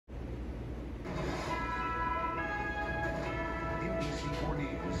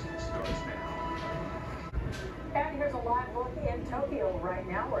live look in Tokyo right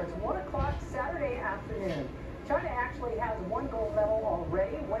now, where it's 1 o'clock Saturday afternoon. China actually has one gold medal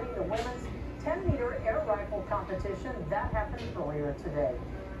already, winning the women's 10-meter air rifle competition. That happened earlier today.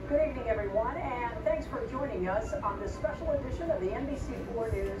 Good evening, everyone, and thanks for joining us on this special edition of the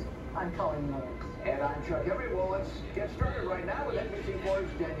NBC4 News. I'm Colleen. And I'm Chuck Henry. Well, let's get started right now with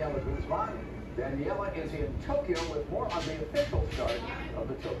NBC4's Daniela Guzman. Daniela is in Tokyo with more on the official start of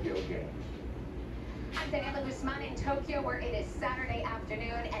the Tokyo Games. I'm Daniela Guzman in Tokyo, where it is Saturday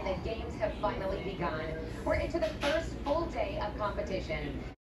afternoon and the games have finally begun. We're into the first full day of competition.